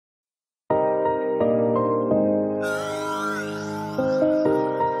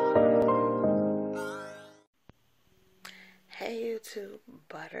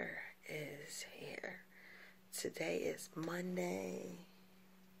daughter is here. Today is Monday,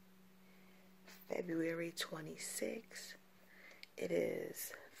 February 26th. It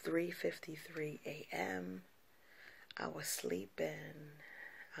is 3:53 a.m. I was sleeping.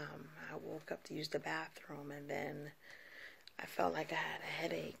 I woke up to use the bathroom, and then I felt like I had a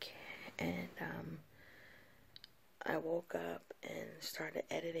headache, and I woke up and started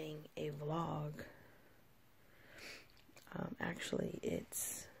editing a vlog. Actually,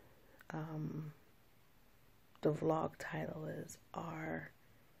 it's the vlog title is Our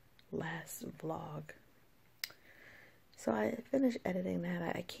Last Vlog. So I finished editing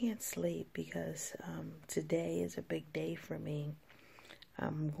that. I can't sleep because today is a big day for me.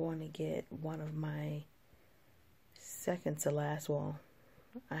 I'm going to get one of my second to last, well,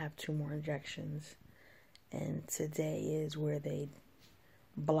 I have 2 more injections, and today is where they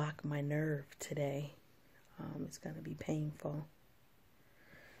block my nerve today. It's going to be painful.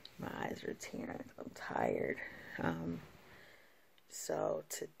 My eyes are tearing. I'm tired. So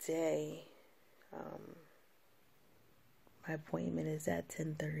today, my appointment is at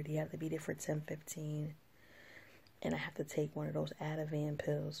 10:30. I have to be there for 10:15. And I have to take one of those Ativan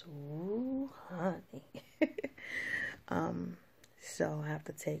pills. Ooh, honey. So I have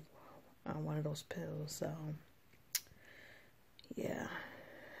to take one of those pills. So, yeah.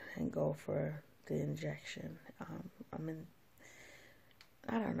 And go for the injection.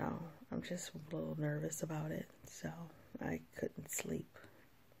 I don't know. I'm just a little nervous about it. So I couldn't sleep.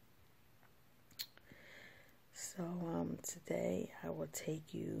 So today I will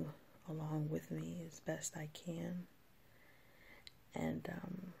take you along with me as best I can. And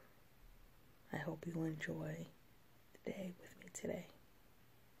I hope you enjoy the day with me today.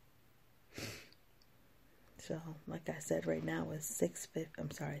 So, like I said, right now it's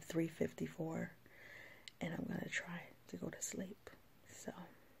 3:54, and I'm gonna try to go to sleep. So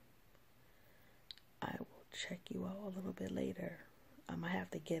I will check you out a little bit later. I have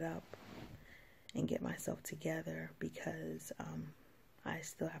to get up and get myself together because I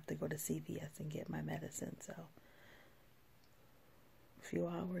still have to go to CVS and get my medicine. So a few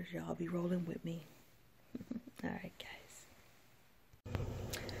hours, y'all be rolling with me. All right, guys.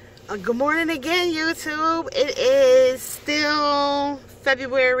 Good morning again, YouTube. It is still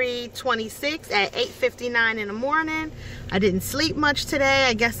February 26th at 8:59 in the morning. I didn't sleep much today.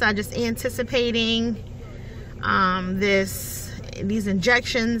 I guess I just anticipating these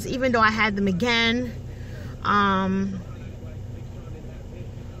injections, even though I had them again.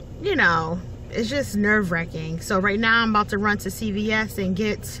 You know, it's just nerve-wracking. So right now I'm about to run to CVS and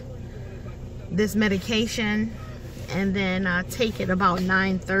get this medication, and then take it about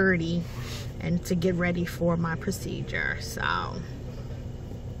 9:30 and to get ready for my procedure. So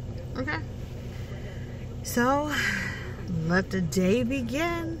okay, so let the day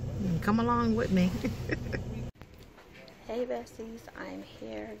begin and come along with me. Hey besties, I'm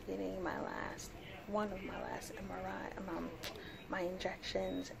here getting one of my last MRI, my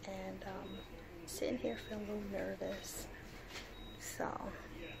injections, and sitting here feeling a little nervous. So,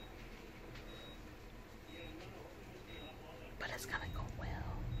 but it's gonna go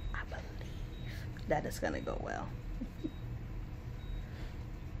well. I believe that it's gonna go well.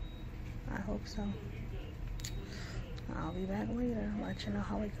 I hope so. I'll be back later, let you know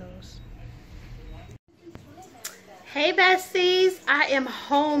how it goes. Hey besties, I am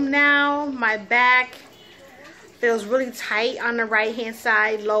home now. My back feels really tight on the right hand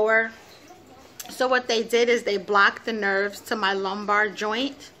side, lower. So what they did is they blocked the nerves to my lumbar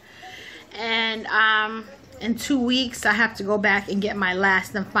joint, and in 2 weeks I have to go back and get my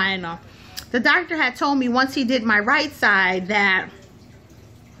last and final. The doctor had told me once he did my right side that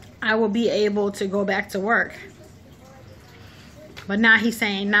I will be able to go back to work, but now he's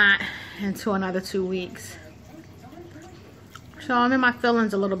saying not until another 2 weeks. So I'm in my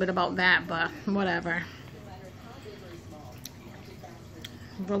feelings a little bit about that, but whatever.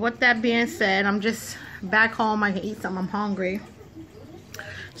 But with that being said, I'm just back home. I can eat something. I'm hungry.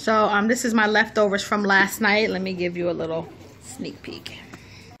 So this is my leftovers from last night. Let me give you a little sneak peek.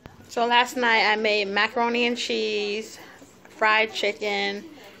 So last night I made macaroni and cheese, fried chicken,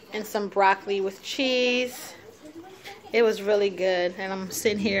 and some broccoli with cheese. It was really good, and I'm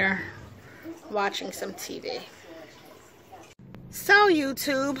sitting here watching some TV. So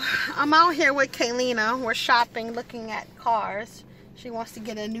YouTube, I'm out here with Kaylina. We're shopping, looking at cars. She wants to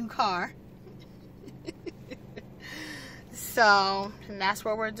get a new car. So, and that's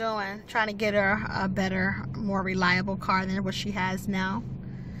what we're doing. Trying to get her a better, more reliable car than what she has now.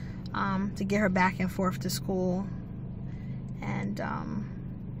 To get her back and forth to school. And,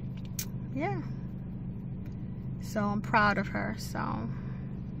 yeah. So I'm proud of her. So,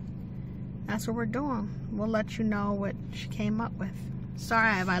 that's what we're doing. We'll let you know what she came up with.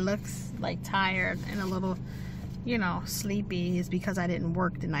 Sorry if I look like tired and a little, you know, sleepy. Is because I didn't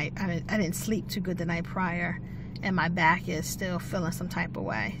work the night. I didn't sleep too good the night prior, and my back is still feeling some type of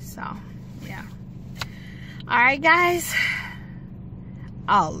way. So, yeah. All right, guys.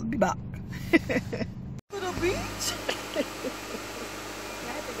 I'll be back. To the beach. Can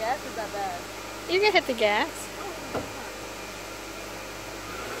I hit the gas? Is that bad? You can hit the gas.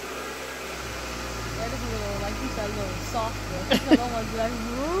 That is a little, like you said, a little softer. I don't want to be like,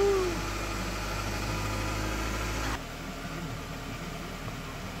 woo.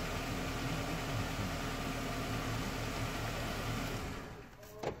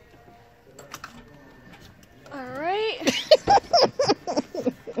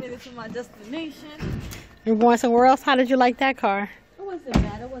 Made it to my destination. You're going somewhere else? How did you like that car? It wasn't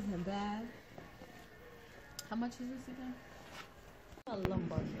bad. It wasn't bad. How much is this again? A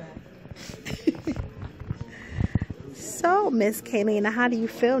lumbar back. So, Miss Kaylina, how do you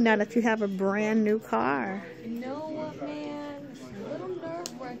feel now that you have a brand new car? You know what, man? It's a little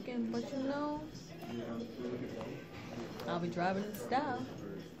nerve-wracking, but you know, I'll be driving in style.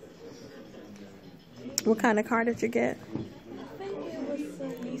 What kind of car did you get? I think it was a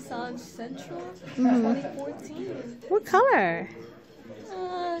Nissan Sentra 2014. What color?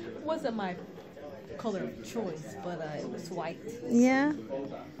 Wasn't my color of choice, but it was white. Yeah.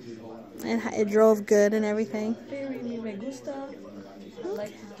 And it drove good and everything? Very me gusta. I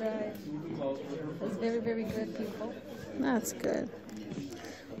like to drive. It's very, very good, people. That's good.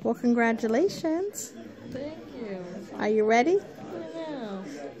 Well, congratulations. Thank you. Are you ready? Yeah.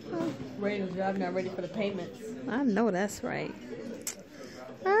 Ready to drive, not ready for the payments. I know that's right.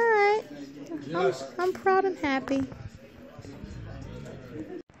 All right. I'm proud and happy.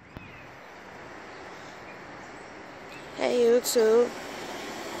 Hey, YouTube.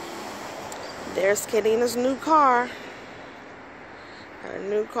 There's Kaylina's new car. Her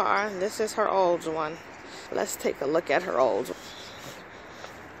new car. This is her old one. Let's take a look at her old one.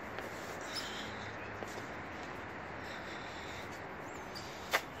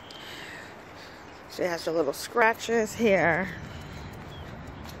 She has her little scratches here.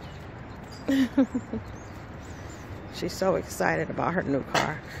 She's so excited about her new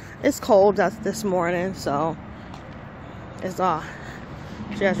car. It's cold this morning, so it's all.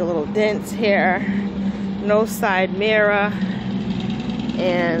 She has a little dents here, no side mirror,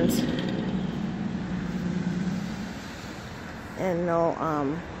 and no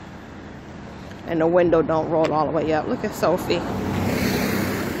and the window don't roll all the way up. Look at Sophie.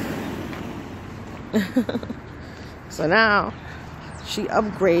 So now she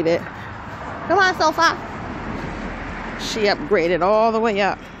upgraded. Come on, Sophia. She upgraded all the way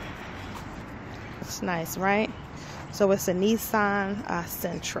up. It's nice, right? So it's a Nissan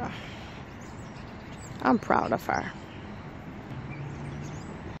Sentra. I'm proud of her.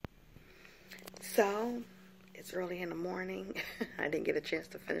 So it's early in the morning. I didn't get a chance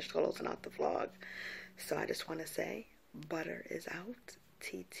to finish closing out the vlog. So I just want to say butter is out.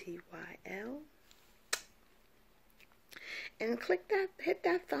 TTYL. And hit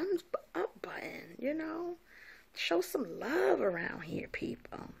that thumbs up button, you know. Show some love around here,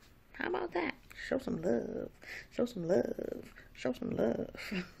 people. How about that? Show some love. Show some love. Show some love.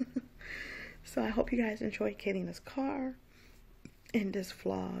 So I hope you guys enjoyed Kaylina's car in this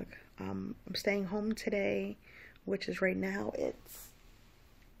vlog. I'm staying home today, which is right now, it's,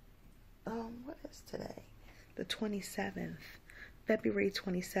 what is today? The 27th. February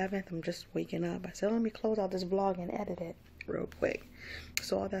 27th. I'm just waking up. I said, let me close out this vlog and edit it real quick.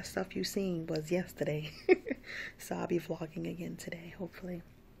 So all that stuff you seen was yesterday. So I'll be vlogging again today, hopefully.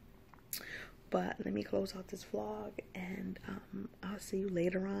 But let me close out this vlog, and I'll see you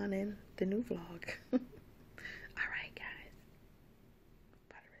later on in the new vlog.